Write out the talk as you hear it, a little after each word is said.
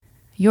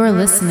You're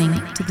listening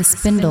to The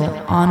Spindle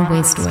on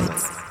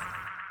Wastoids.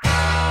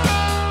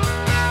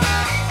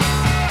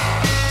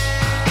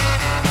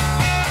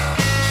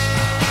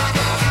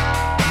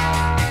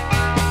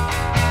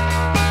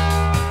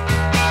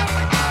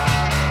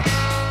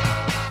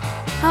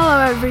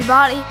 Hello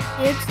everybody,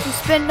 it's The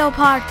Spindle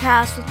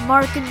Podcast with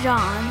Mark and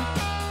John.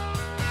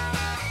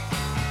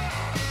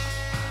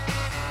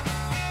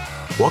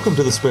 Welcome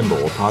to The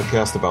Spindle, a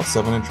podcast about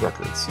 7-inch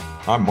records.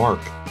 I'm Mark.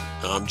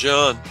 I'm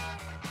John.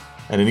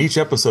 And in each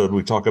episode,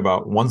 we talk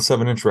about one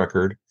 7-inch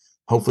record,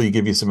 hopefully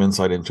give you some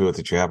insight into it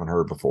that you haven't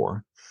heard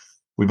before.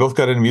 We both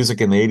got into music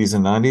in the 80s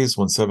and 90s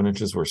when 7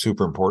 inches were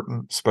super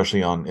important,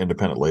 especially on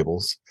independent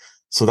labels.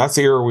 So that's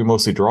the era we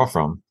mostly draw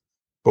from,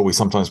 but we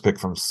sometimes pick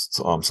from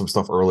some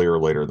stuff earlier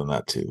or later than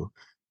that too.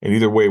 And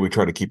either way, we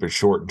try to keep it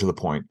short and to the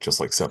point, just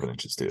like 7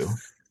 inches do.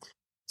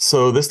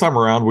 So this time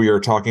around, we are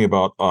talking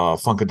about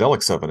Funkadelic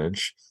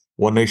 7-inch,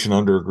 One Nation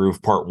Under a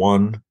Groove Part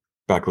 1,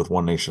 backed with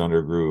One Nation Under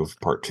a Groove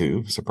Part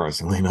 2,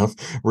 surprisingly enough,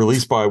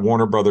 released by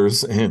Warner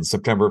Brothers in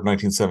September of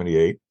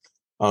 1978. It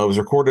was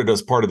recorded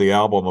as part of the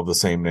album of the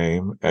same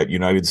name at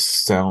United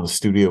Sound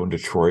Studio in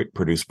Detroit,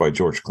 produced by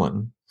George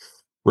Clinton.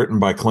 Written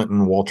by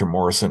Clinton, Walter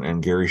Morrison,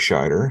 and Gary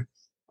Scheider.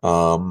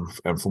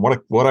 And from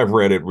what I've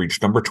read, it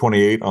reached number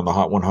 28 on the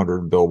Hot 100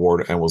 in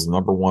Billboard and was the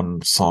number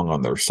one song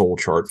on their Soul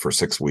chart for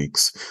 6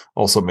 weeks.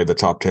 Also made the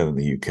top 10 in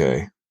the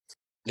UK.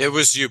 It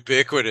was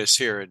ubiquitous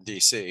here in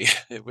DC.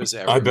 It was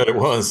everywhere. I bet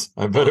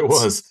it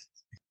was.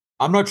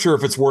 I'm not sure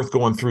if it's worth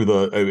going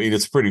through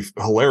it's pretty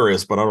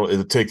hilarious, but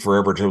it'd take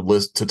forever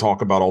to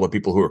talk about all the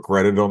people who are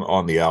credited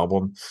on the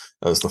album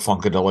as the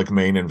Funkadelic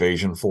main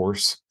invasion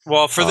force.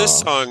 Well, for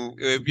this song,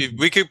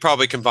 we could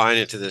probably combine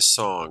it to this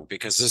song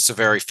because it's a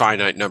very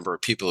finite number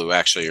of people who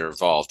actually are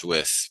involved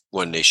with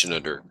One Nation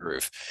Under a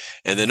Groove.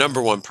 And the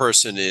number one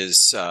person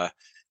is,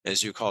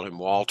 as you called him,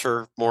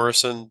 Walter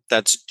Morrison.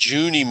 That's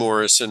Junie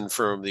Morrison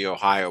from the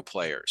Ohio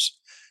Players.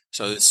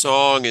 So the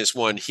song is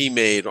one he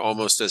made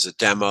almost as a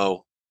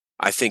demo.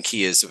 I think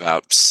he is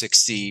about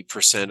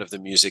 60% of the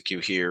music you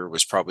hear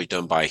was probably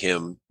done by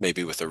him,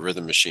 maybe with a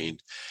rhythm machine.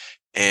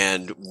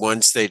 And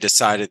once they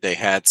decided they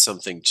had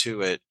something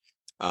to it,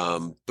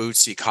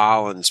 Bootsy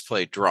Collins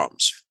played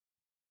drums.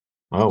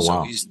 Oh, so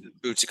wow. He's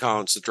Bootsy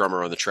Collins, the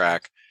drummer on the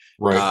track.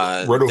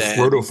 Right.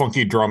 Roto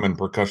funky drum and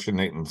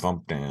percussionating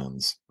thump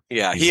dance.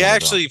 Yeah, he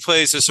actually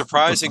plays a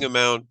surprising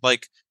amount.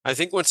 Like, I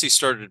think once he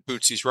started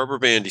Bootsy's Rubber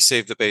Band, he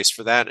saved the bass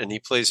for that, and he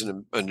plays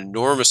an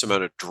enormous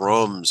amount of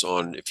drums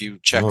on, if you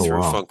check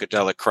through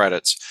Funkadelic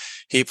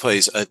credits, he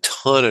plays a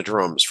ton of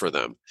drums for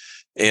them.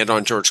 And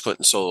on George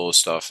Clinton solo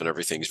stuff and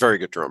everything. He's a very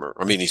good drummer.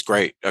 I mean, he's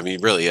great. I mean,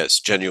 he really is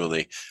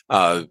genuinely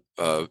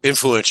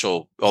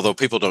influential, although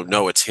people don't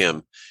know it's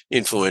him,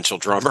 influential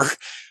drummer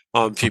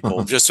on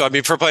people.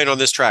 For playing on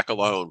this track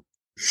alone.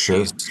 Sure,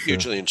 he's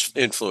hugely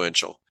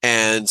influential.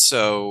 And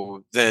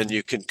so then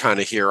you can kind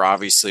of hear,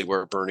 obviously,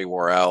 where Bernie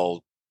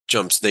Worrell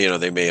jumps,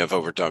 they may have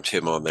overdubbed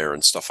him on there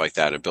and stuff like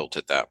that and built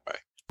it that way.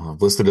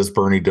 Listed as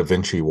Bernie Da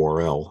Vinci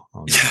Worrell.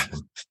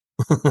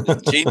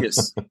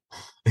 Genius.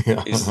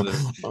 Yeah. He's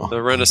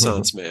the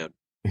Renaissance man.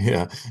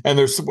 Yeah. And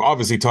there's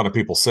obviously a ton of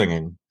people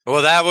singing.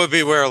 Well, that would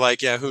be where,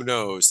 who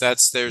knows?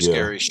 There's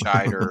Gary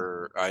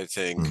Scheider, I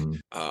think. Mm-hmm.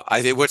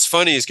 I think what's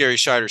funny is Gary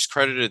Scheider's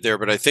credited there,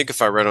 but I think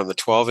if I read on the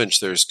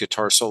 12-inch, there's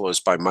guitar solos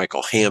by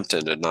Michael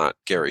Hampton and not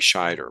Gary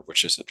Scheider,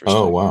 which is interesting.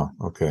 Oh, wow.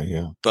 Okay,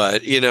 yeah.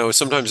 But,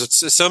 sometimes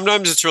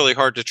it's really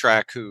hard to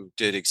track who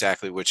did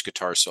exactly which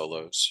guitar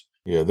solos.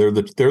 Yeah, they're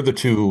the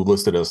two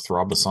listed as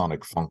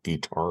Throbosonic funk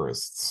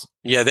guitarists.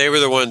 Yeah, they were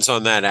the ones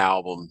on that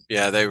album.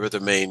 Yeah, they were the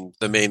main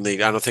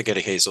lead. I don't think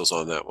Eddie Hazel's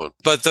on that one.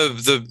 But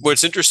the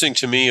what's interesting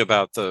to me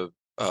about the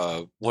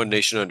One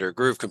Nation Under a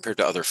Groove compared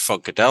to other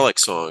Funkadelic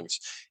songs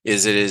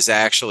is it is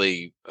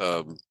actually,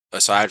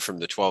 aside from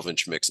the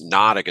 12-inch mix,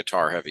 not a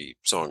guitar-heavy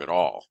song at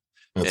all.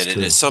 That's and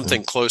true. It is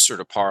something closer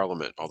to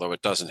Parliament, although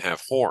it doesn't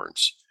have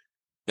horns.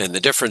 And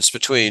the difference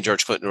between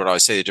George Clinton, what I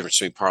say, the difference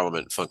between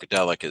Parliament and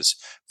Funkadelic is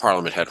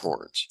Parliament had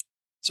horns.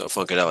 So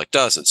Funkadelic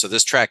doesn't. So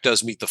this track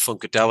does meet the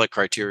Funkadelic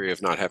criteria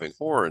of not having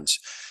horns,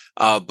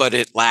 but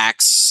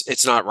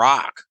it's not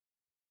rock.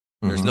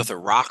 There's nothing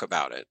rock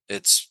about it.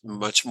 It's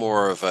much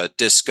more of a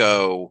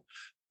disco,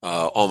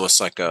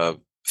 almost like a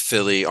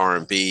Philly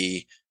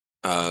R&B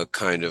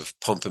kind of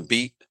pump and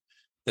beat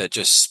that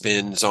just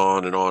spins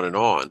on and on and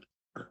on,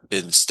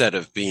 instead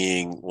of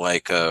being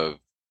like a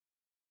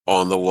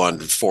on the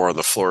 1-4 on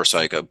the floor, so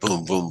like a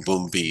boom, boom,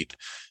 boom beat,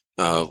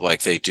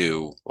 like they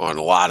do on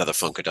a lot of the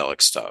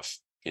Funkadelic stuff,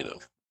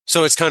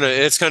 So it's kind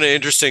of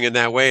interesting in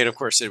that way. And of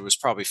course, it was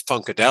probably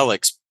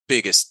Funkadelic's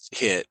biggest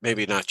hit.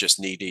 Maybe not just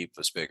Knee Deep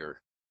was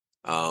bigger.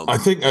 I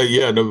think,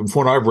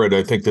 from what I've read,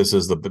 I think this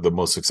is the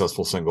most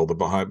successful single,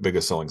 the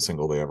biggest selling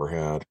single they ever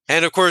had.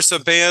 And of course, a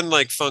band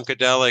like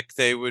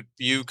Funkadelic,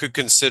 you could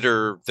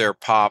consider their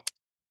pop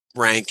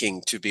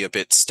ranking to be a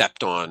bit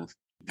stepped on,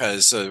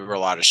 because there were a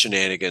lot of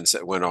shenanigans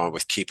that went on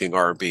with keeping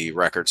R&B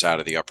records out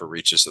of the upper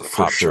reaches of the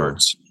pop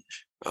charts.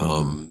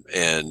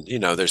 And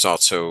there's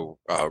also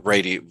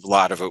radio. A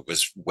lot of it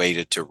was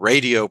weighted to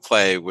radio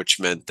play, which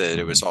meant that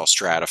it was all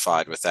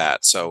stratified with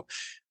that. So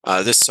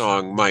this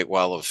song might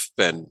well have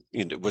been,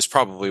 was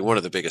probably one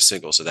of the biggest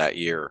singles of that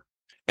year.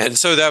 And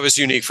so that was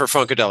unique for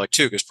Funkadelic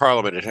too, because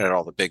Parliament had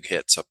all the big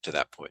hits up to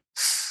that point.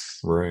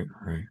 Right.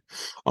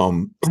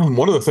 One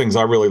of the things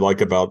I really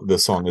like about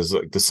this song is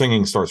the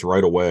singing starts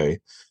right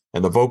away,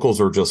 and the vocals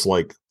are just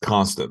like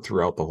constant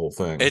throughout the whole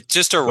thing. It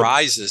just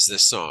arises,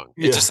 this song.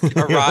 It just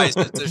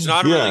arises. There's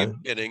not really a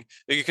beginning.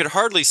 You could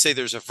hardly say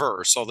there's a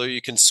verse, although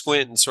you can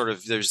squint and sort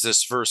of, there's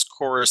this verse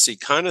chorusy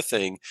kind of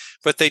thing,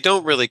 but they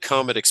don't really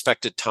come at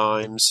expected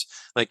times.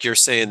 Like you're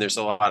saying, there's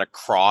a lot of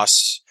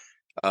cross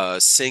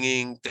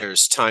singing.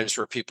 There's times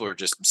where people are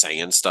just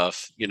saying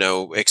stuff,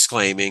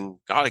 exclaiming,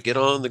 "Gotta get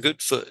on the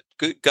good foot,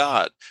 good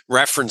God,"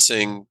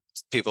 referencing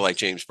people like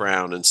James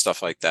Brown and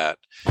stuff like that.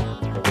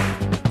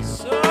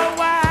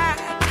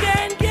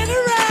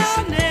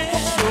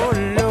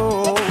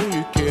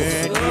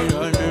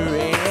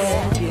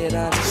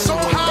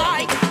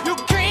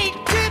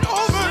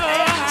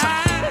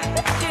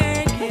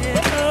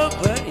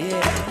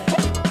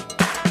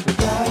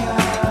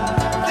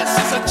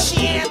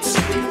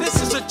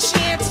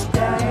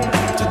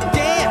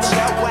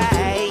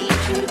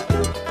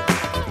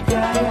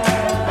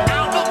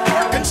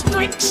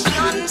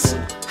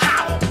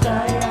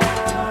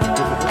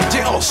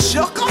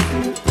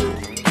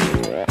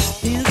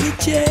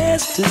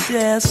 To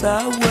dance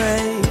our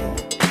way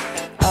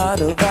out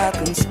of our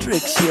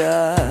constriction,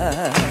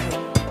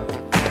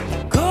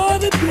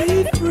 gonna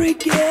be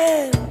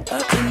freaking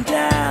up and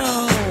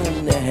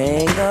down the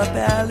hang-up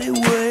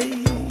alleyway.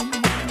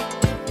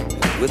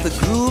 With a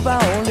groove I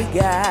only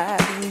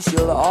got, we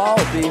shall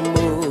all be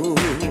moved.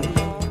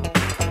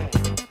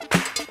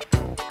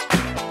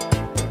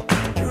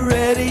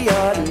 Ready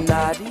or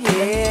not,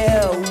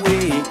 here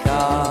we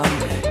come,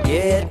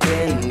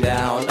 getting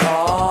down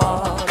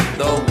on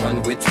the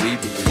one which we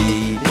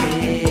believe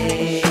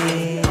in.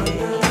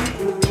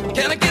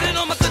 Can I get it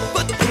on my good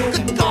foot?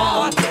 Good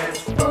God.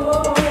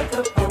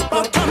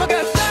 One time I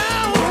get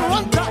down,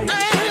 one time.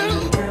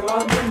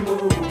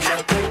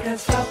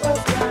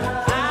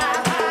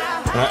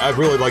 I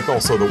really like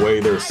also the way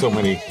there's so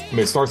many. I mean,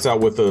 it starts out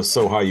with the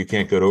 "so high you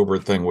can't get over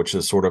it" thing, which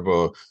is sort of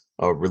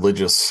a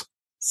religious,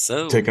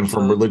 taken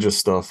from religious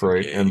stuff,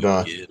 right? And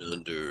get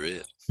under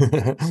it.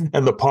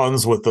 And the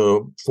puns with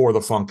the "for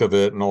the funk of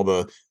it" and all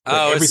the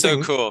it's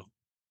so cool.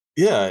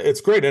 Yeah,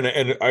 it's great.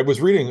 And I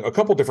was reading a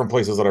couple different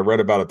places that I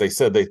read about it. They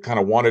said they kind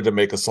of wanted to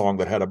make a song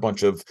that had a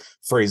bunch of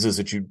phrases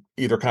that you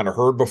either kind of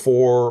heard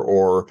before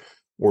or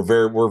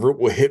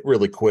were hit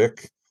really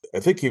quick. I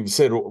think you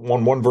said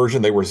one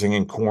version they were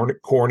singing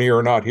 "corny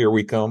or not, here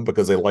we come,"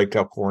 because they liked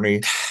how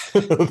corny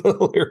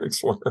the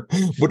lyrics were.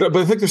 But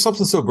I think there's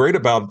something so great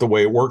about the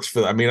way it works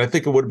for them. I mean, I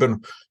think it would have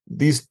been,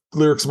 these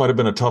lyrics might have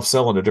been a tough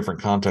sell in a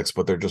different context,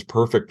 but they're just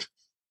perfect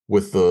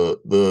with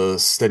the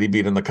steady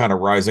beat and the kind of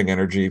rising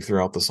energy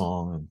throughout the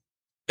song.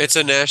 It's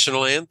a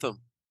national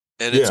anthem.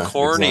 And it's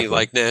corny,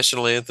 like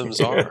national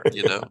anthems are,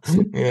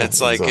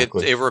 It's like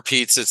it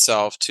repeats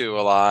itself too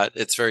a lot.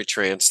 It's very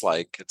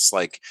trance-like. It's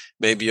like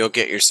maybe you'll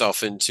get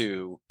yourself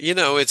into,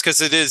 it's because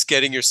it is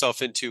getting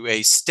yourself into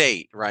a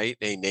state, right?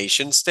 A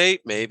nation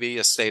state, maybe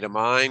a state of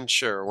mind.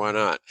 Sure, why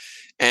not?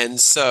 And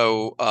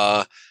so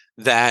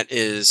that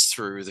is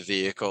through the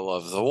vehicle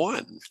of the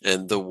one.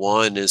 And the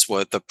one is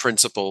what the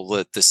principle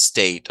that the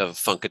state of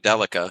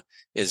Funkadelica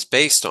is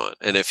based on.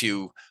 And if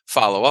you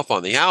follow up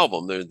on the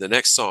album, the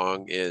next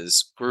song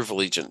is Groove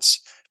Allegiance.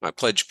 I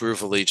pledge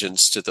groove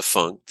allegiance to the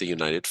funk, the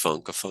united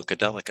funk of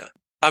Funkadelica.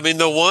 I mean,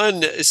 the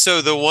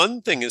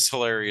one thing is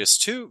hilarious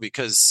too,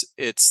 because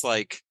it's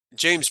like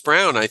James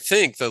Brown, I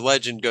think the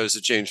legend goes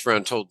that James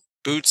Brown told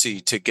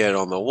Bootsy to get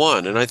on the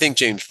one. And I think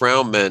James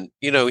Brown meant,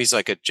 he's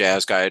like a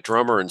jazz guy, a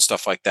drummer and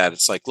stuff like that.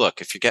 It's like, look,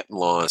 if you're getting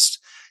lost,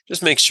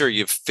 just make sure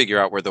you figure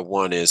out where the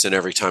one is. And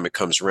every time it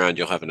comes around,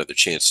 you'll have another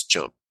chance to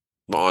jump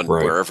on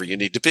wherever you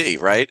need to be,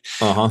 right?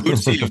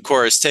 Bootsy, of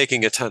course,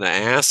 taking a ton of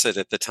acid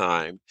at the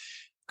time,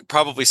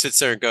 probably sits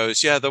there and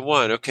goes, yeah, the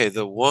one. Okay,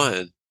 the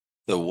one.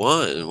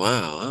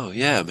 Wow. Oh,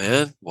 yeah,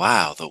 man.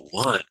 Wow, the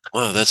one.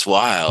 Wow, that's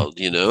wild,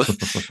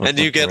 And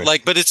you get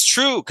but it's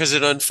true because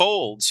it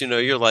unfolds,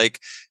 you're like,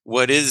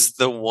 what is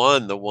the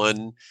one? The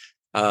one,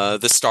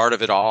 the start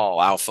of it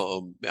all,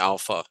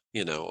 alpha,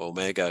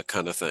 omega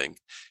kind of thing.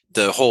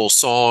 The whole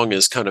song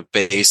is kind of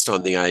based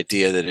on the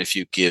idea that if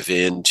you give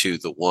in to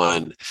the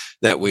one,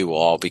 that we will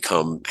all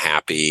become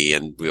happy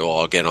and we will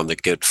all get on the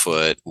good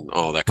foot and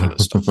all that kind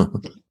of stuff.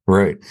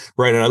 Right.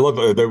 And I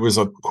love, there was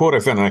a quote I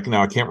found, and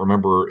I can't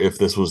remember if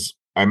this was,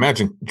 I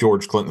imagine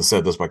George Clinton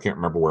said this, but I can't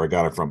remember where I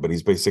got it from, but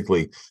he's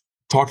basically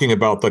talking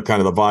about the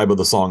kind of the vibe of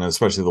the song, and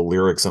especially the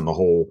lyrics and the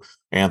whole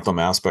anthem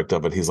aspect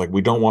of it. He's like, we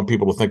don't want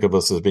people to think of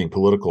us as being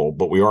political,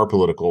 but we are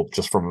political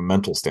just from a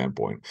mental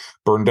standpoint.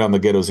 Burn down the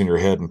ghettos in your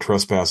head and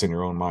trespass in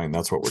your own mind.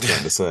 That's what we're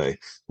trying to say.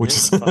 Which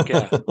is fuck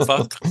yeah.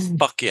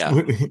 Fuck yeah.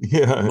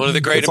 Yeah. One of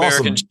the great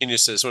American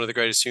geniuses, one of the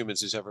greatest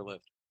humans who's ever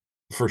lived.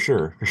 For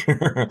sure. For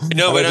sure.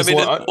 No, And but I just mean,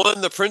 wa-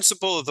 the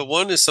principle of the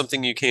one is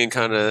something you can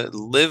kind of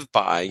live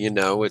by.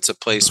 It's a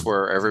place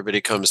where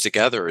everybody comes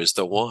together is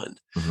the one,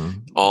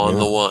 Mhm. on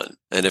the Yeah. one.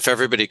 And if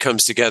everybody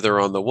comes together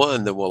on the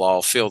one, then we'll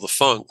all feel the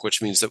funk,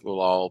 which means that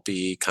we'll all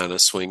be kind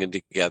of swinging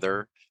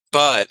together.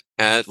 But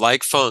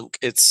like funk,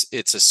 it's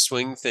a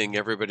swing thing.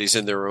 Everybody's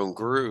in their own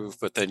groove,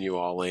 but then you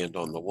all land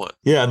on the one.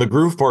 Yeah, and the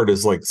groove part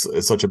is like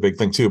is such a big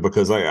thing too,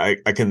 because I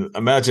can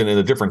imagine in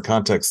a different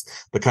context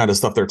the kind of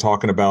stuff they're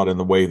talking about and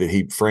the way that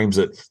he frames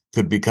it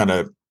could be kind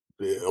of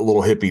a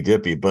little hippy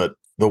dippy, but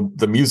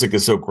the music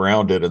is so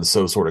grounded and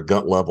so sort of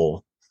gut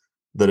level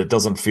that it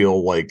doesn't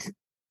feel like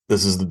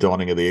this is the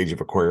dawning of the age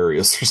of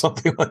Aquarius or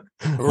something like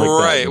that.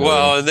 Right. You know?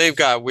 Well, and they've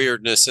got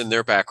weirdness in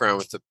their background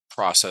with the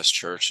process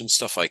church and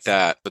stuff like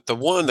that. But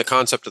the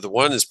concept of the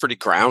one is pretty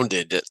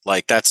grounded.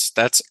 Like that's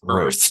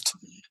Right. earthed,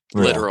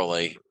 Yeah.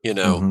 literally,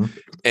 Mhm.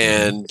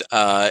 And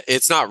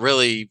it's not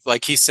really,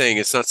 like he's saying,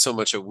 it's not so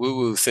much a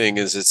woo-woo thing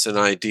as it's an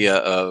idea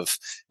of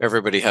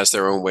everybody has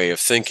their own way of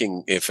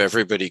thinking. If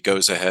everybody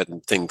goes ahead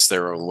and thinks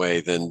their own way,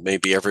 then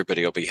maybe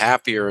everybody will be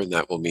happier, and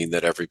that will mean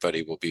that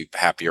everybody will be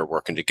happier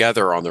working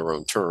together on their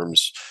own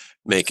terms,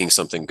 making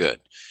something good.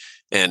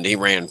 And he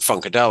ran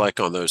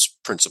Funkadelic on those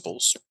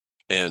principles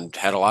and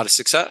had a lot of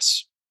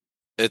success.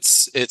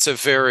 It's a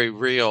very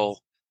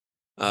real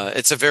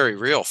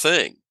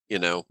thing,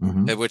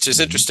 Mhm. which is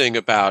Mhm. interesting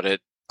about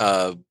it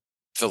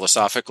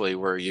philosophically,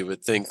 where you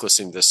would think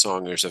listening to this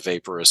song, there's a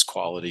vaporous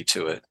quality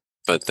to it.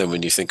 But then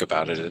when you think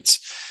about it, it's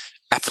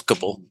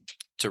applicable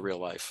to real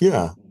life.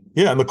 Yeah.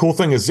 Yeah. And the cool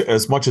thing is,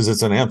 as much as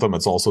it's an anthem,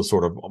 it's also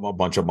sort of a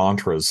bunch of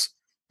mantras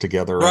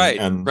together. Right.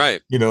 And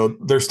Right.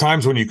 there's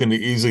times when you can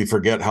easily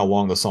forget how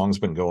long the song's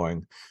been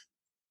going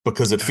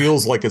because it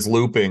feels like it's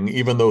looping,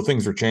 even though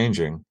things are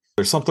changing.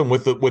 There's something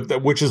with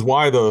that, which is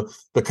why the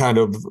kind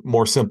of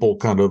more simple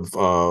kind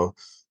of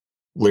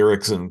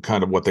lyrics and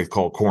kind of what they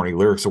call corny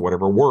lyrics or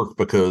whatever work,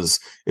 because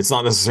it's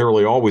not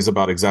necessarily always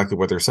about exactly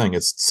what they're saying.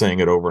 It's saying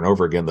it over and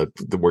over again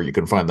where you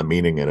can find the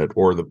meaning in it,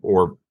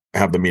 or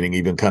have the meaning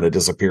even kind of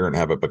disappear and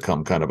have it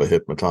become kind of a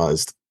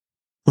hypnotized.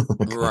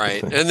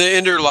 Right. And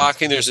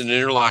there's an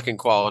interlocking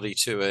quality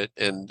to it.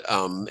 And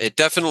it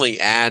definitely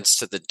adds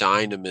to the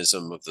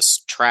dynamism of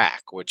this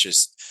track, which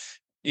is,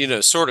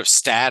 sort of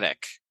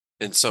static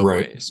in some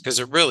ways, because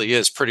it really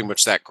is pretty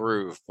much that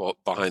groove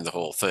behind the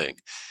whole thing.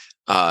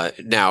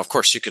 Now, of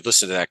course, you could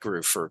listen to that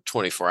groove for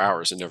 24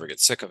 hours and never get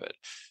sick of it.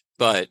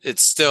 But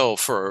it's still,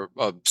 for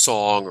a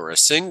song or a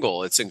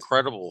single, it's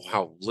incredible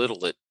how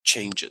little it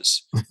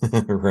changes.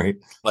 Right.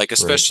 Like,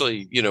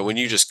 especially, when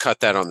you just cut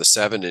that on the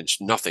 7-inch,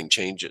 nothing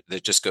changes.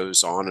 It just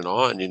goes on,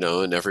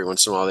 and every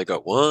once in a while they go,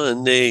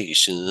 one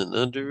nation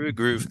under a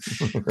groove.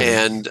 Right.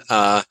 And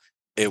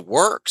it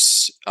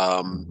works.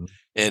 Mhm.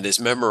 And is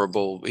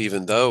memorable,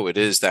 even though it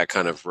is that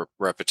kind of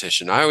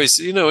repetition. I always,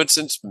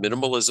 it's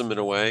minimalism in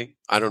a way.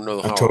 I don't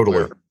know how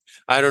Totally.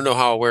 I don't know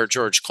how aware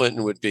George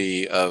Clinton would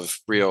be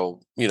of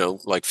real,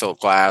 like Philip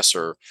Glass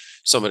or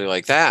somebody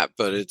like that,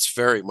 but it's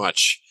very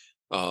much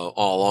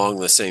all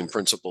along the same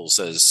principles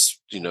as,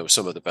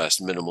 some of the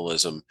best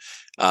minimalism.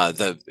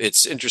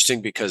 It's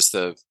interesting because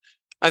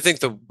I think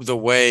the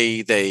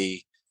way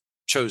they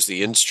chose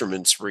the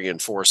instruments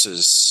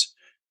reinforces.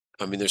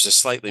 I mean, there's a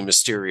slightly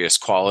mysterious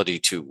quality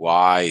to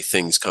why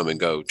things come and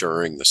go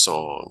during the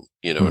song.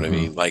 You know what I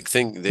mean? Like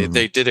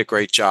they did a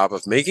great job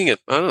of making it.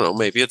 I don't know,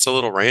 maybe it's a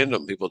little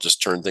random. People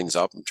just turn things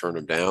up and turn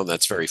them down.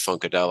 That's very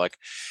Funkadelic.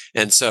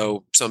 And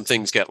so some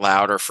things get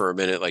louder for a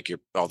minute, like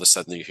all of a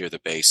sudden you hear the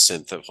bass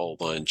synth a whole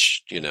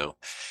bunch,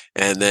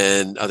 and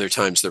then other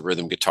times the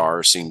rhythm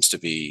guitar seems to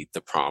be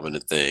the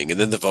prominent thing. And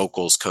then the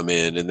vocals come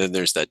in, and then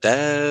there's that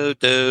do,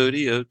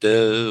 do,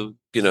 do,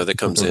 do, that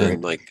comes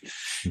in like,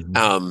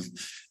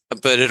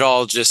 but it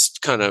all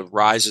just kind of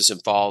rises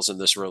and falls in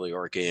this really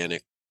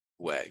organic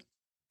way,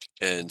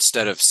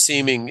 instead of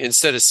seeming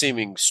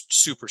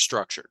super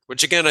structured,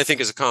 which again I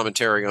think is a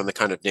commentary on the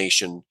kind of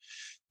nation,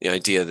 the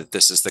idea that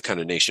this is the kind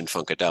of nation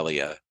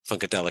Funkadelica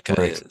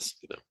is.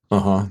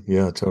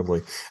 Yeah,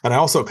 totally. And I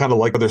also kind of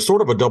like there's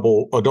sort of a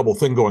double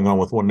thing going on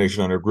with One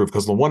Nation Under a Groove,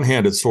 because on the one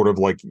hand it's sort of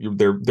like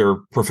they're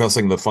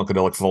professing the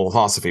Funkadelic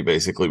philosophy.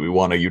 Basically, we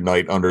want to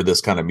unite under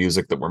this kind of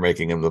music that we're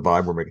making and the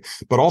vibe we're making.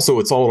 But also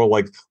it's all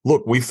like,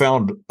 look, we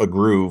found a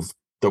groove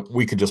that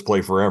we could just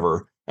play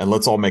forever, and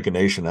let's all make a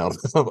nation out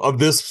of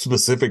this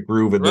specific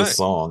groove in this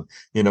song,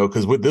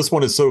 because with this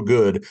one is so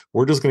good,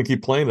 we're just going to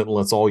keep playing it and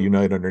let's all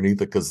unite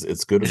underneath it because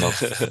it's good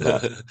enough.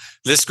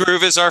 This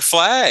groove is our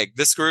flag.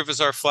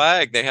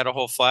 They had a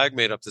whole flag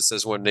made up that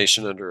says One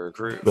Nation Under a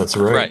Groove. That's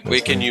right. Right. We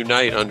can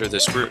unite under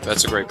this groove.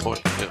 That's a great point.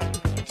 Yeah.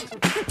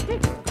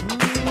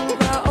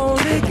 The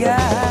only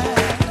guy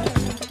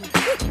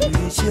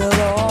we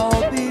shall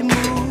all be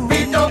moved.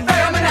 Beat don't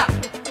fail me now.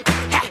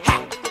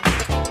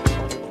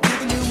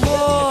 Giving you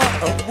more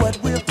of what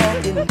we're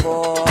talking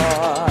for.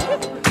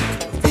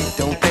 Beat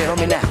don't fail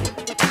me now.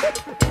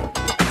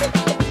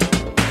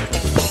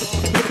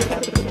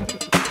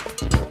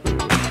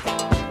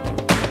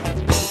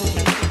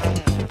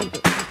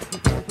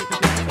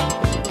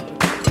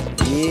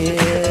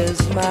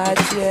 Here's my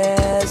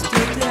chance.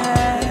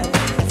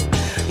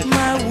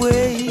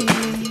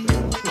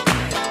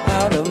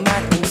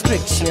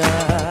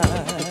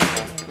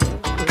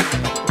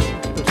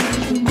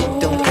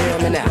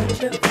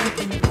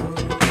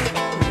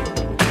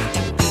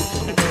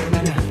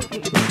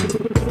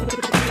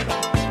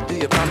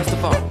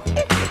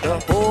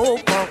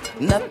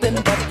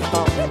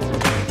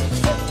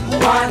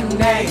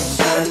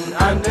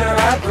 under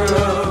a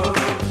groove.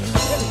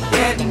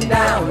 Getting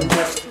down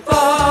just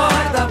for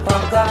the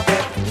funk of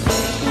it.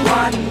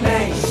 One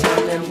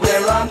nation and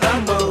we're on the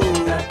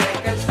move.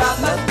 Nothing can stop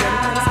us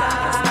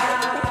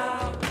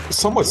now.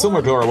 Somewhat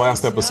similar to our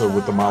last episode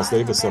with the Miles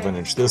Davis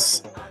 7-inch,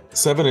 this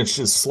 7-inch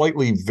is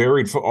slightly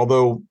varied,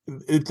 although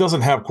it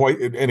doesn't have quite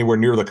anywhere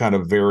near the kind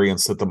of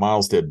variance that the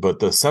Miles did. But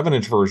the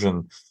 7-inch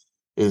version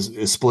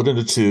is split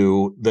into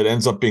two that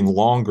ends up being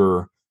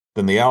longer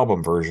than the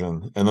album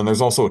version, and then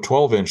there's also a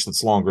 12-inch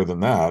that's longer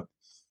than that.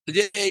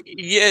 Yeah,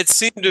 it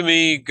seemed to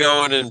me,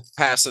 going and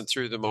passing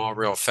through them all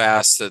real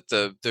fast, that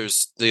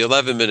there's the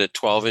 11-minute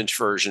 12-inch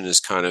version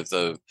is kind of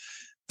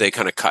they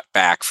kind of cut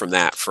back from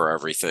that for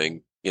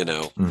everything,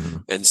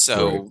 and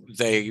so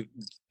they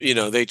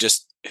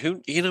just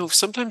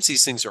sometimes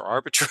these things are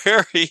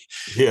arbitrary.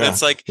 Yeah,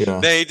 it's like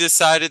they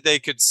decided they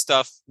could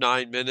stuff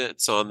 9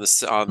 minutes on the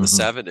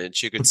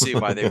 7-inch. You could see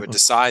why they would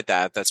decide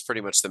that. That's pretty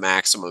much the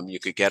maximum you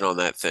could get on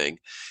that thing.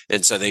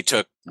 And so they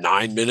took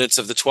 9 minutes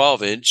of the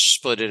 12-inch,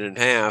 split it in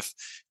half,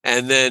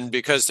 and then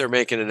because they're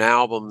making an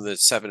album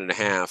that's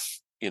 7.5,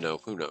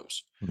 who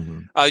knows?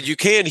 You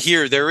can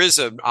hear there is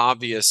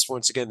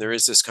there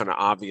is this kind of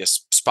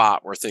obvious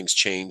spot where things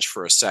change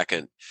for a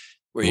second,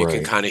 where you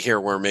can kind of hear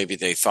where maybe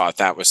they thought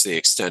that was the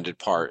extended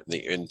part and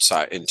the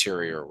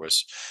interior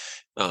was.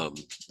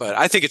 But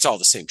I think it's all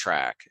the same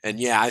track. And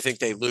I think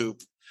they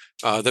loop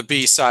the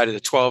B side of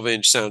the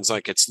 12-inch sounds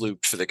like it's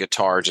looped for the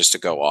guitar just to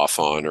go off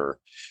on, or,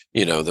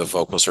 the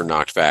vocals are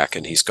knocked back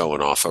and he's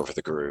going off over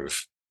the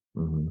groove.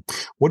 Mm-hmm.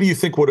 What do you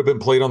think would have been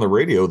played on the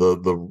radio?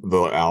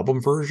 The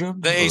album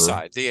version? The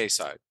A-side.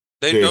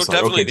 Definitely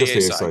okay, the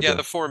A-side. A-side. Yeah,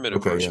 the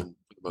 4-minute version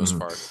for the most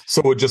part. So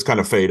it would just kind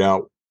of fade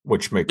out,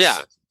 which makes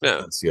sense.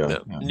 Yeah.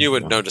 You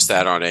would notice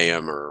that on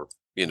AM or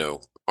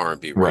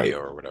R&B radio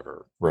or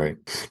whatever. Right.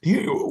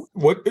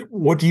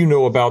 What do you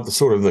know about the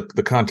sort of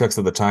the context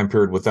of the time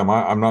period with them?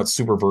 I'm not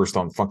super versed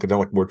on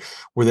Funkadelic.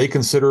 Were they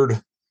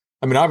considered?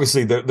 I mean,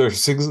 obviously,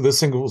 this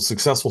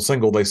successful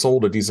single, they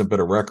sold a decent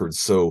bit of records,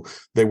 so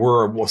they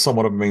were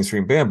somewhat of a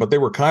mainstream band, but they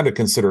were kind of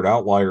considered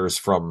outliers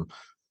from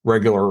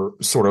regular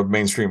sort of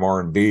mainstream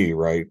R&B,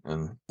 right?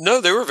 And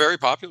no, they were very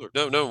popular.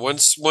 No.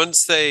 Once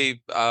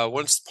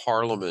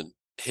Parliament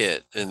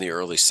hit in the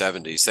early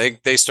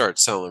 70s, they started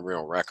selling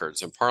real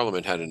records, and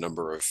Parliament had a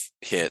number of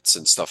hits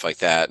and stuff like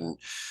that, and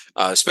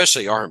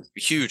especially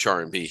huge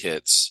R&B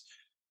hits.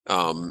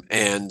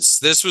 And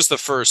this was the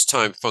first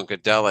time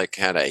Funkadelic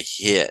had a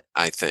hit,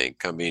 I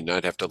think. I mean,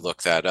 I'd have to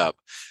look that up,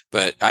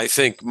 but I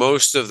think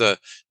most of the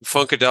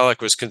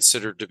Funkadelic was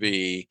considered to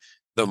be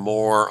the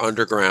more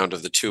underground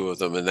of the two of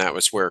them, and that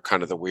was where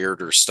kind of the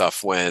weirder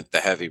stuff went, the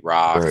heavy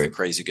rock, the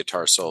crazy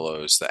guitar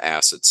solos, the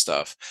acid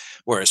stuff.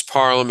 Whereas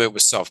Parliament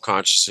was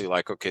self-consciously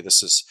like, okay,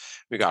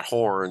 we got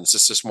horns,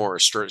 this is more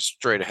a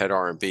straight ahead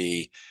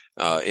R&B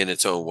in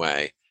its own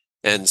way.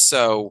 And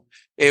so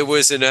it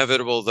was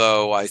inevitable,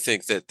 though, I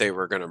think, that they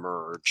were going to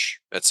merge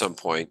at some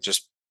point,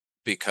 just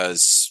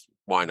because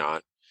why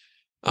not?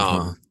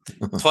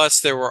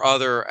 Plus,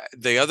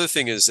 the other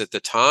thing is, at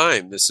the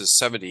time, this is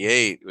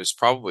 78, it was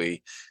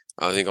probably,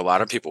 I think a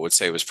lot of people would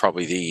say it was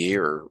probably the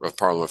year of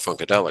Parliament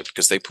Funkadelic,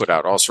 because they put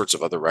out all sorts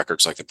of other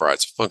records, like the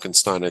Brides of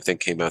Funkenstein, I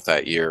think, came out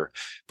that year.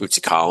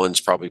 Bootsy Collins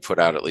probably put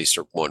out at least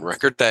one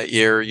record that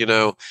year.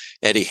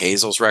 Eddie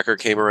Hazel's record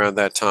came around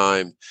that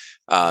time.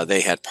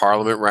 They had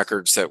Parliament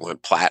records that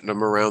went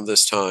platinum around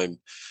this time.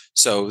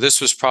 So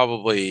this was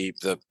probably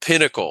the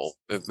pinnacle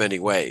in many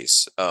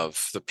ways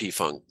of the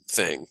P-Funk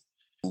thing.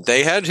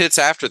 They had hits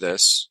after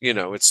this,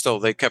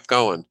 they kept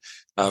going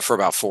for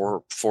about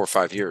 4 or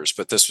 5 years,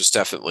 but this was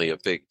definitely a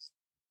big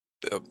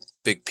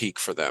peak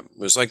for them. It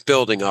was like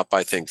building up,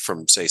 I think,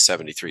 from say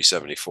 73,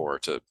 74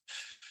 to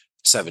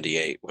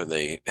 78 when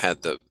they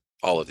had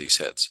all of these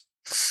hits.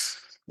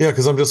 Yeah,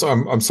 because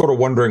I'm sort of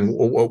wondering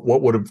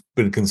what would have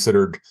been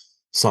considered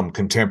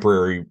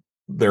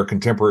their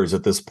contemporaries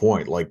at this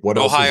point. Like, what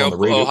else is on the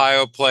radio?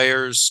 Ohio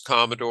Players,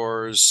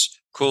 Commodores,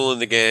 Kool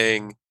and the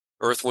Gang,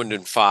 Earth, Wind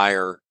and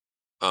Fire,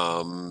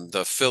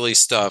 the Philly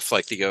stuff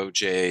like the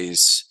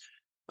OJs.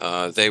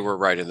 They were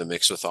right in the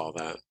mix with all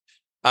that.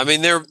 I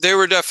mean, they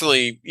were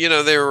definitely,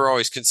 they were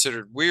always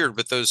considered weird,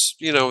 but those,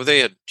 they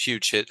had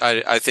huge hit.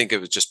 I think it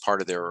was just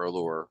part of their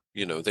allure.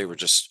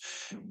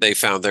 They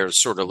found their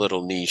sort of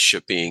little niche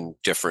of being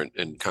different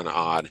and kind of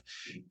odd,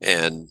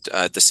 and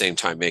at the same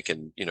time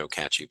making,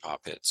 catchy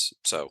pop hits.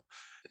 So,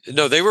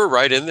 no, they were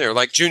right in there.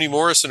 Like Junie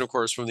Morrison, of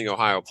course, from the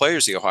Ohio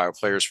Players. The Ohio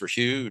Players were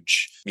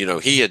huge.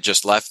 He had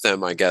just left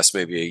them, I guess,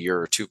 maybe a year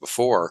or two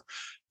before,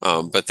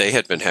 but they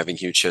had been having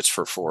huge hits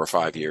for 4 or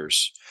 5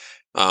 years.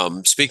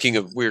 Speaking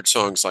of weird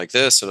songs like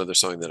this, another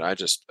song that I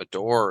just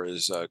adore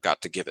is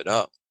Got to Give It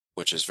Up,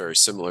 which is very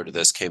similar to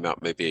this, came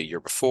out maybe a year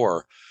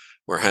before,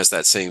 where it has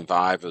that same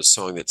vibe of a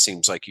song that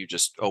seems like you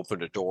just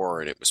opened a door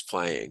and it was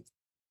playing.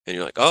 And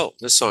you're like, oh,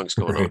 this song's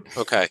going on.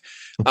 Okay.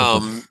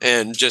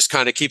 And just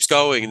kind of keeps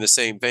going in the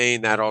same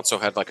vein. That also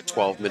had like a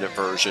 12-minute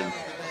version.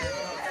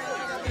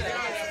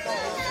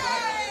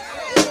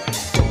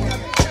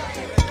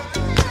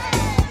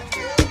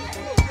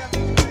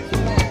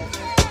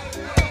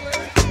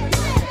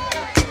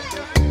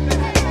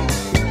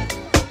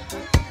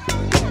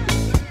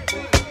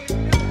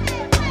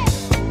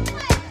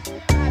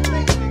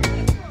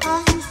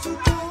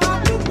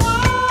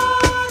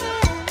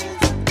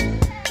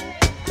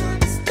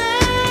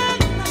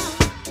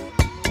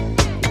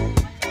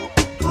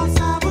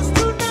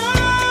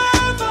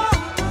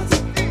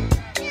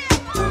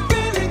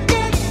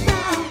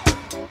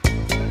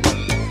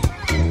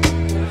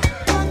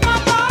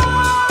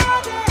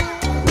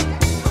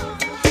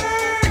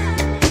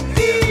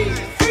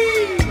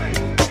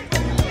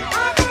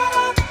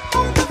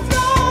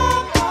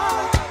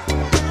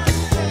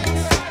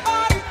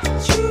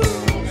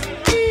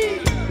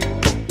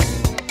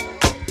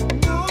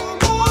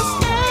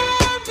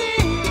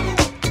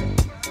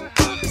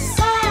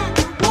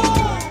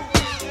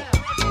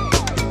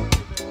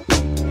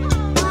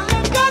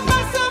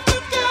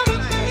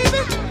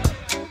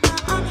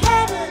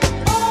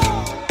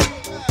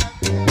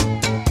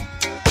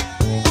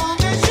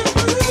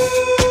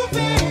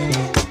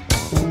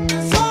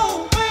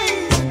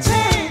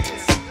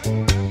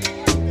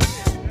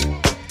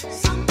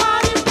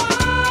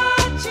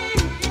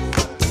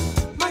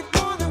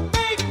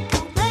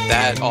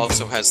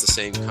 also has the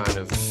same kind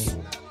of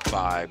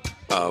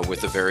vibe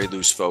with the very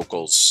loose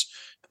vocals.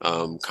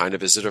 Kind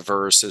of, is it a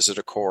verse? Is it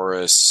a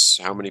chorus?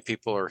 How many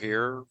people are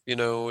here?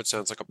 It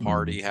sounds like a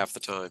party half the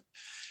time.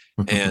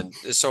 And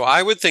so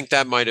I would think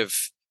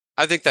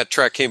I think that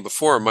track came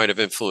before might have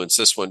influenced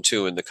this one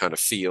too, in the kind of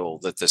feel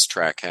that this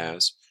track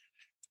has.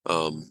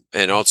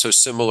 And also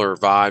similar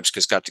vibes,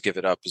 because Got to Give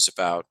It Up is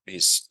about,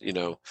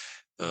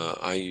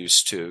 I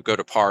used to go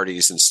to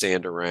parties and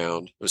stand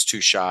around, was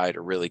too shy to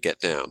really get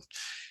down.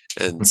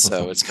 And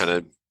so it's kind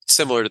of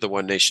similar to the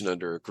One Nation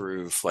Under a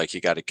Groove, like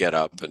you got to get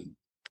up and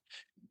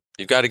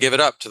you've got to give it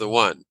up to the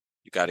one.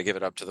 You got to give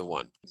it up to the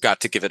one.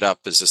 Got to Give It Up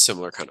is a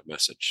similar kind of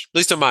message, at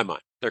least in my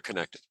mind. They're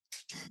connected.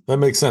 That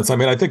makes sense. I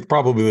mean, I think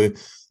probably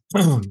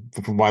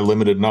from my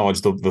limited knowledge,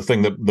 the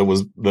thing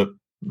that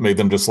made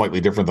them just slightly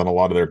different than a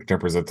lot of their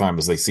contemporaries at the time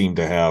is they seemed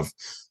to have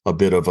a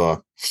bit of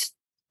a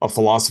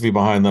philosophy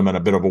behind them and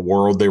a bit of a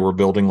world they were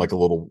building, like a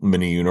little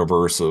mini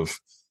universe of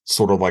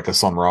sort of like a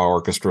Sun Ra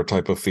orchestra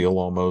type of feel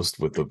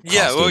almost with the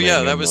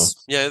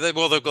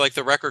like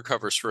the record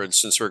covers, for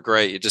instance, were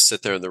great. You just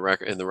sit there in the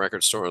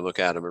record store and look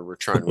at them and we're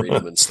trying to read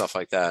them and stuff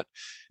like that.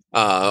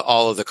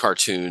 All of the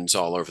cartoons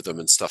all over them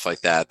and stuff like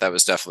that. That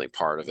was definitely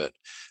part of it.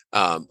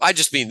 I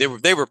just mean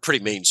they were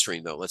pretty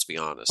mainstream though. Let's be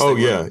honest.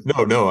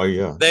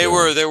 They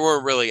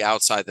were really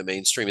outside the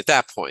mainstream at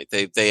that point.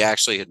 They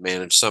actually had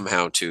managed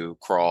somehow to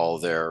crawl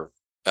their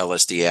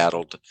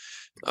LSD-addled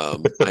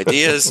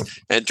ideas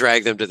and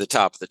drag them to the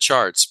top of the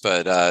charts.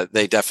 But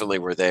they definitely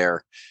were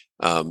there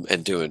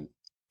and doing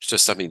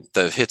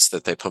the hits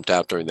that they pumped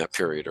out during that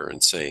period are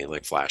insane,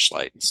 like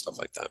Flashlight and stuff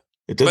like that.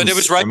 But it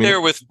was right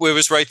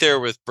there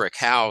with Brick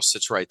House.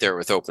 It's right there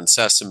with Open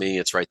Sesame.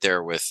 It's right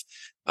there with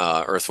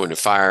Earth, Wind, and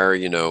Fire.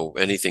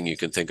 Anything you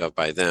can think of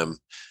by them,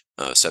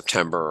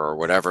 September or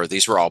whatever.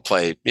 These were all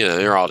played.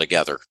 They're all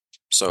together.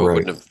 So It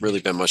wouldn't have really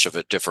been much of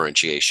a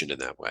differentiation in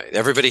that way.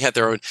 Everybody had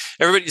their own.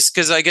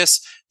 Because I guess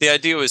the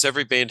idea was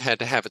every band had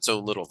to have its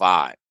own little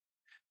vibe,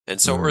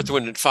 and so Earth,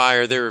 Wind, and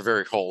Fire, they were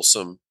very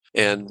wholesome,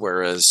 and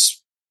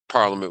whereas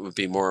Parliament would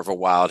be more of a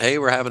wild, hey,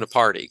 we're having a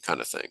party kind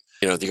of thing.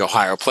 The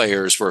Ohio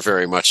Players were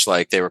very much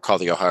like, they were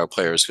called the Ohio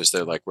Players because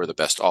they're like, we're the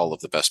best, all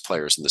of the best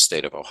players in the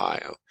state of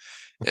Ohio.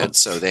 And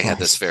so they had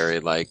this very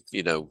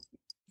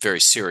very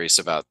serious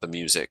about the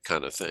music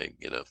kind of thing,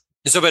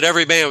 So, but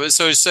every band was,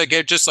 so it's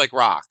again, just like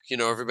rock,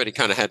 everybody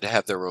kind of had to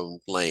have their own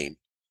lane.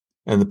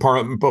 And the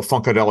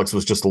Funkadelics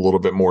was just a little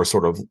bit more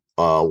sort of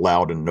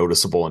loud and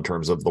noticeable in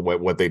terms of the way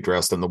what they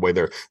dressed and the way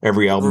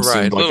every album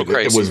seemed like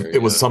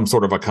it was some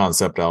sort of a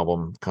concept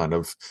album kind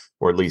of,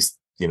 or at least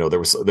there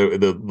was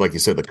like you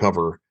said, the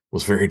cover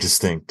was very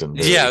distinct and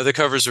the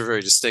covers were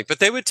very distinct. But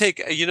they would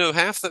take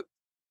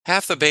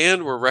half the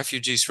band were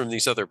refugees from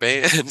these other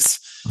bands,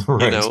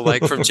 right.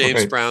 Like from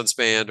James Brown's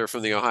band or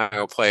from the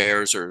Ohio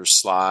Players, or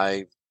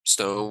Sly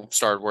Stone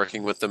started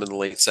working with them in the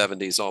late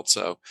 70s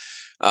also.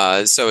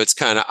 So it's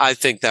kind of, I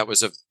think that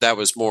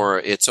was more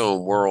its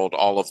own world,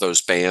 all of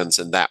those bands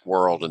in that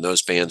world, and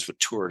those bands would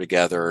tour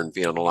together and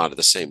be on a lot of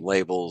the same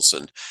labels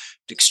and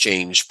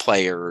exchange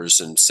players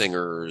and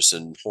singers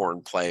and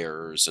horn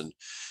players. And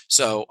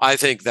so I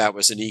think that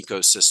was an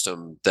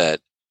ecosystem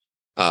that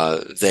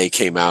they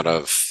came out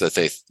of,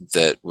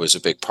 that was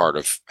a big part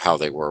of how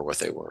they were what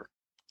they were.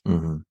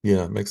 Mm-hmm.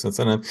 Yeah, it makes sense.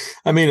 And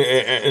I mean,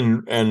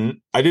 and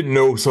I didn't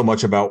know so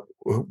much about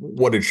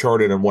what had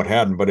charted and what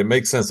hadn't, but it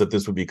makes sense that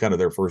this would be kind of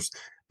their first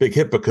big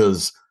hit,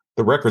 because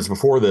the records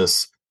before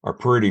this are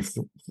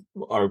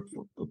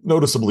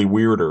noticeably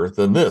weirder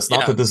than this.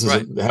 Not that this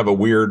doesn't have a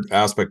weird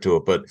aspect to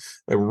it, but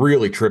a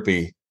really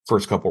trippy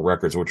first couple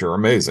records, which are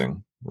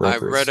amazing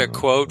records. I read a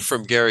quote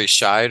from Gary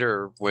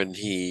Scheider when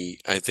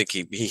I think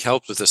he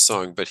helped with this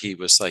song, but he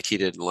was like, he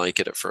didn't like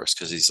it at first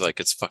because he's like,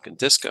 it's fucking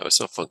disco. It's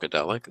not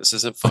funkadelic. This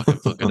isn't fucking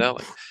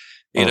funkadelic,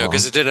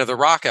 because it didn't have the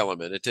rock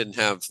element. It didn't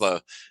have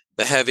the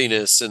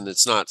heaviness, and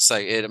it's not it's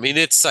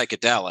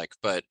psychedelic,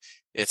 but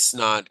it's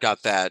not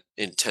got that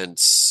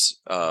intense,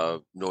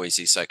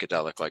 noisy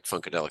psychedelic like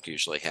funkadelic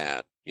usually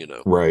had,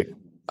 Right.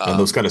 And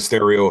those kind of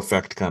stereo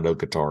effect kind of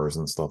guitars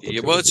and stuff.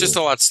 Well, it's just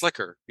a lot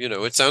slicker.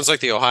 It sounds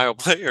like the Ohio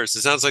Players.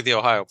 It sounds like the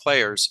Ohio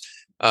Players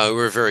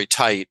were very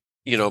tight,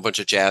 a bunch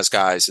of jazz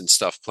guys and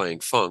stuff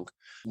playing funk.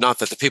 Not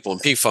that the people in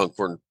P-Funk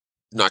were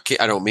not,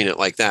 I don't mean it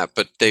like that,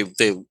 but they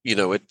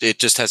it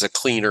just has a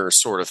cleaner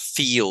sort of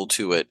feel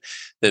to it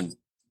than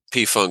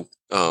P-Funk,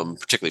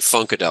 particularly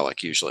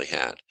Funkadelic, usually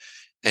had.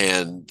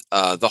 And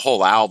the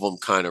whole album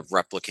kind of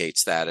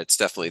replicates that. It's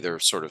definitely their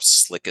sort of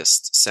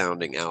slickest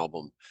sounding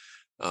album.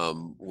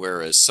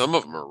 Whereas some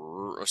of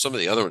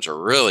the other ones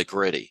are really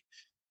gritty.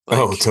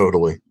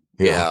 Totally.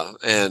 Yeah.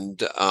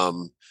 And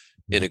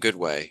in a good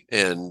way.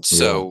 And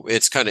so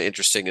it's kind of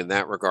interesting in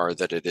that regard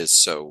that it is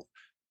so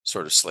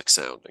sort of slick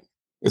sounding.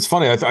 It's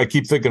funny. I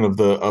keep thinking of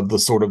the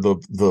sort of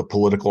the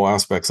political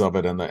aspects of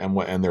it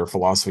and their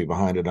philosophy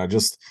behind it.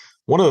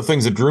 One of the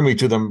things that drew me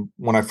to them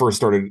when I first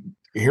started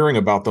hearing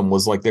about them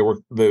was like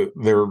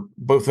they're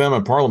both them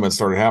and Parliament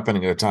started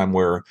happening at a time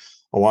where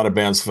a lot of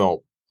bands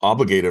felt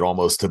obligated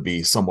almost to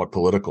be somewhat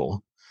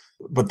political.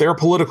 but their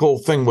political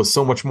thing was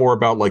so much more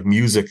about like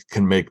music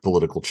can make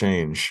political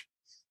change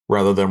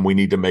rather than we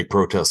need to make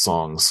protest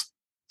songs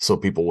so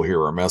people will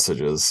hear our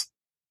messages.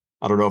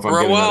 I don't know if I'm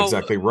getting that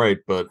exactly right,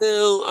 but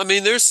well, I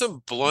mean, there's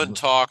some blunt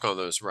talk on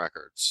those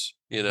records,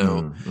 you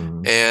know,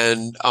 mm-hmm.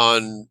 and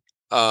on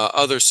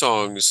other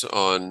songs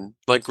on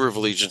like Groove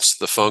Allegiance to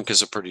the Funk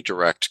is a pretty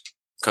direct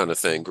kind of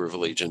thing, Groove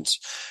Allegiance,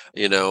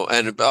 you know,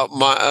 and about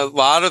a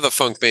lot of the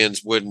funk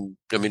bands wouldn't,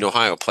 I mean,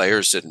 Ohio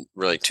Players didn't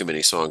really too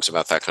many songs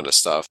about that kind of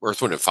stuff.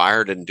 Earth, Wind and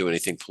Fire didn't do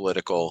anything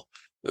political.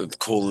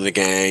 Kool and the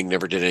Gang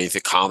never did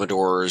anything.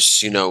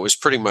 Commodores, you know, it was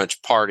pretty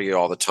much party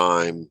all the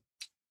time,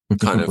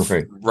 kind of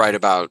right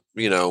about,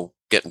 you know,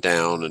 getting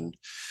down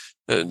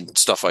and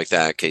stuff like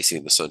that. Casey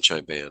and the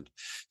Sunshine Band.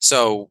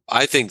 So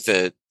I think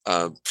that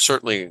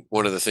certainly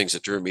one of the things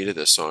that drew me to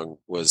this song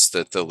was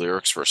that the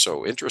lyrics were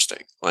so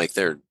interesting. Like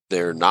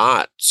they're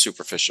not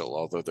superficial,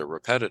 although they're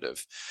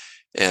repetitive.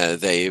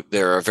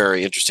 They're a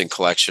very interesting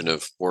collection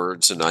of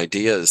words and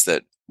ideas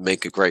that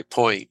make a great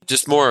point.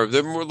 Just a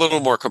little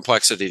more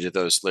complexity to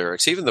those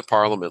lyrics. Even the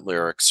Parliament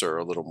lyrics are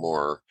a little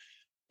more,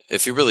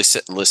 if you really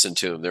sit and listen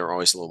to them, they're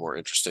always a little more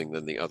interesting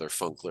than the other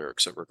funk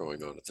lyrics that were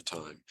going on at the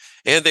time.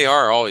 And they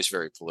are always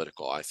very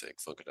political, I think,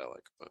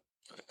 Funkadelic. But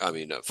I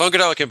mean,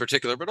 Funkadelic in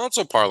particular, but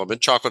also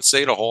Parliament, Chocolate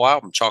City, the whole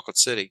album, Chocolate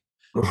City.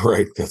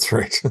 Right, that's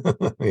right.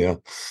 Yeah.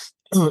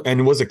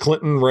 And was it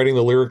Clinton writing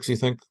the lyrics, you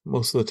think,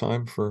 most of the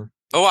time for?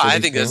 Oh, I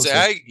think I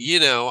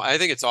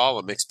think it's all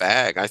a mixed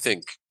bag. I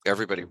think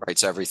everybody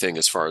writes everything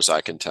as far as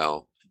I can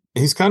tell.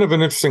 He's kind of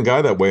an interesting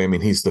guy that way. I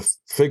mean, he's the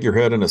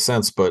figurehead in a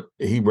sense, but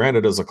he ran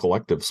it as a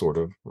collective, sort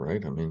of,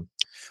 right? I mean,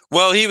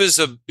 well, he was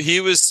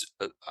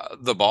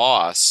the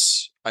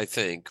boss, I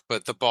think,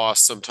 but the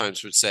boss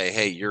sometimes would say,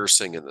 "Hey, you're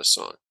singing this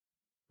song."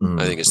 Mm-hmm.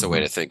 I think it's the way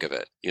to think of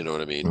it. You know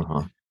what I mean?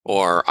 Uh-huh.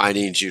 Or I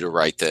need you to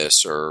write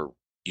this, or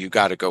you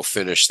got to go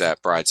finish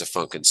that Brides of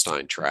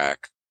Funkenstein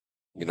track.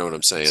 You know what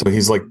I'm saying? So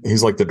he's like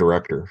the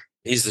director.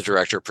 He's the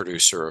director,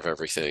 producer of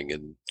everything,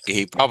 and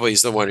he probably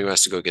is the one who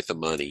has to go get the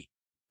money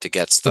to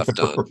get stuff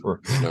done.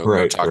 You know,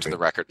 go talk to the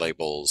record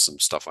labels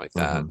and stuff like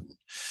that.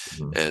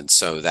 Mm-hmm. And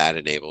so that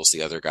enables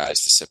the other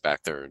guys to sit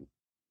back there and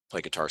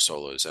play guitar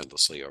solos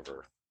endlessly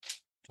over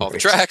all the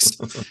tracks.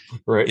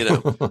 Right. You know,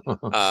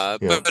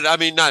 but I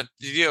mean, not,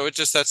 you know, it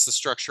just, that's the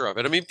structure of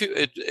it. I mean,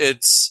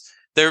 it's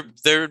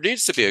there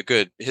needs to be a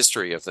good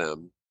history of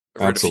them.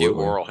 I've read a few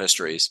oral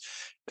histories.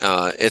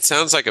 It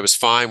sounds like it was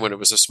fine when it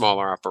was a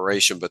smaller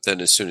operation, but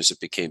then as soon as it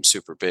became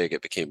super big,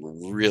 it became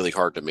really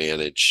hard to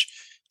manage.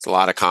 It's a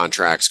lot of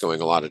contracts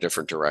going a lot of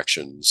different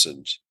directions,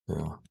 and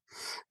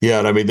yeah.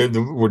 And I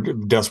mean, we're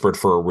desperate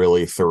for a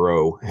really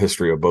thorough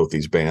history of both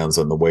these bands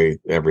and the way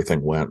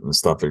everything went and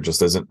stuff. There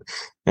just isn't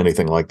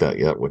anything like that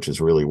yet, which is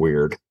really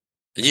weird.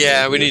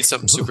 Yeah, we need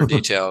something super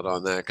detailed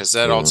on that, because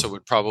that also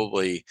would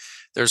probably,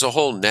 there's a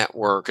whole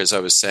network, as I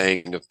was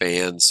saying, of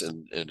bands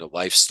and a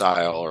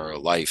lifestyle or a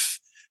life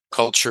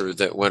culture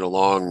that went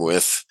along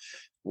with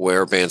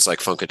where bands like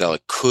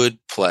Funkadelic could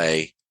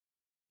play,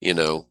 you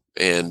know,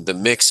 and the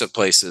mix of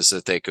places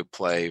that they could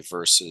play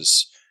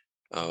versus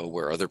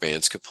where other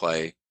bands could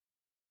play.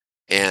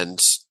 And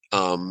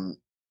the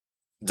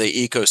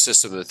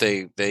ecosystem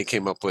that they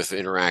came up with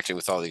interacting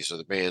with all these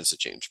other bands, the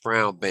James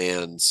Brown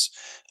bands,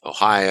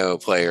 Ohio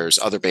Players,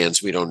 other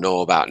bands we don't know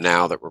about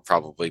now that were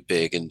probably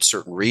big in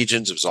certain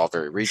regions. It was all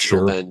very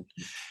regional then.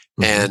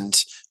 Mm-hmm.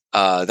 And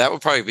that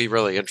would probably be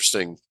really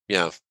interesting,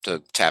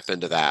 to tap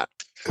into that.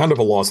 Kind of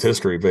a lost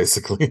history,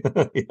 basically.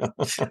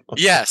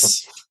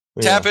 Yes.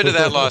 Tap into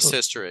that lost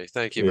history.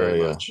 Thank you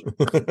very much.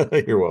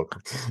 You're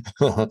welcome.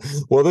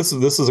 Well, this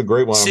is a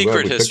great one. I'm Secret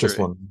glad we history. picked this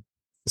one.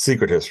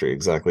 Secret history,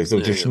 exactly. So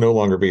it should no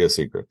longer be a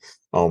secret.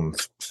 I mean,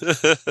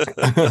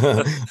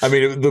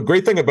 the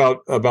great thing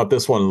about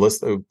this one,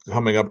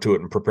 coming up to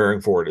it and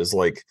preparing for it, is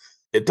like,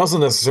 it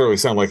doesn't necessarily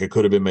sound like it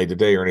could have been made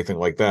today or anything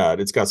like that.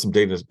 It's got some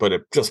data, but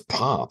it just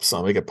pops.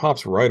 I mean, it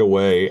pops right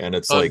away, and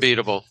it's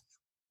unbeatable.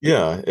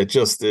 It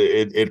just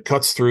it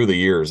cuts through the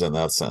years in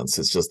that sense.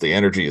 It's just the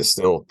energy is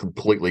still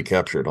completely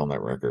captured on that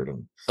record,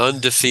 and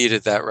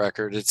undefeated. That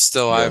record, it's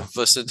still I've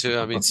listened to.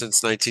 I mean,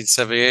 since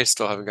 1978,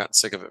 still haven't gotten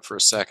sick of it for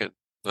a second.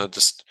 I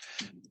just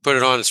put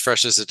it on as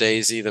fresh as a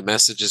daisy. The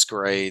message is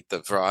great.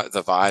 The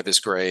vibe is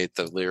great.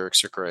 The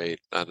lyrics are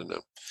great. I don't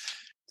know.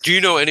 Do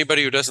you know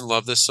anybody who doesn't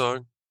love this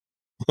song?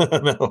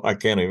 No, I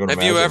can't even.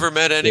 Have you ever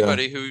met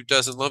anybody who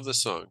doesn't love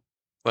this song?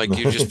 Like,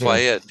 you just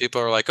play it, people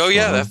are like, "Oh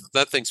yeah,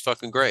 that thing's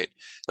fucking great."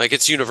 Like,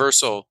 it's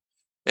universal,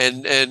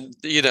 and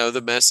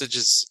the message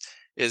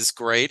is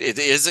great.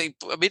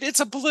 It's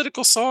a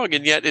political song,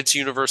 and yet it's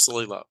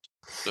universally loved.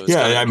 So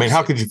I mean,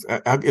 how could you?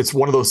 It's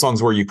one of those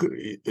songs where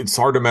it's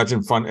hard to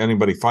imagine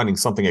anybody finding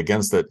something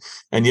against it,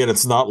 and yet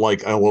it's not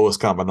like a lowest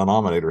common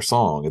denominator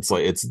song. It's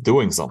like it's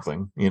doing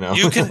something. You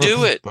can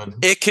do it.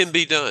 It can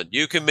be done.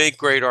 You can make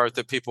great art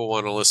that people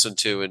want to listen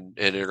to and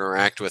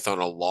interact with on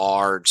a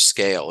large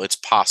scale. It's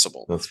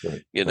possible. That's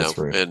great. That's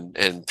great.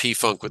 And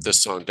P-Funk with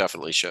this song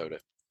definitely showed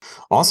it.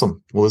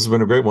 Awesome. Well, this has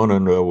been a great one,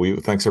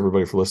 and thanks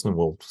everybody for listening.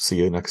 We'll see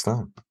you next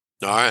time.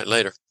 All right,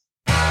 later.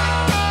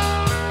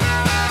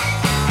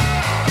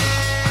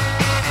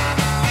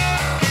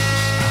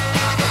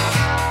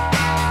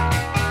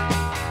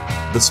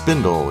 The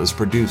Spindle is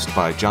produced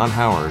by John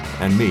Howard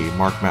and me,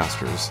 Mark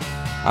Masters.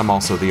 I'm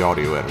also the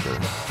audio editor.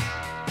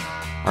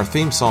 Our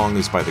theme song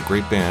is by the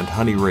great band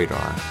Honey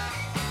Radar.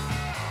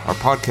 Our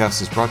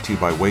podcast is brought to you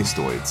by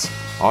Wastoids,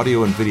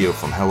 audio and video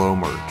from Hello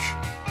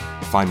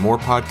Merch. Find more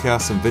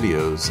podcasts and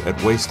videos at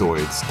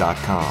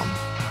wastoids.com.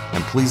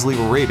 And please leave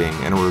a rating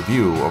and a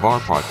review of our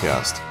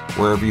podcast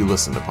wherever you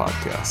listen to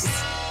podcasts.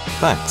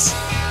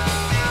 Thanks.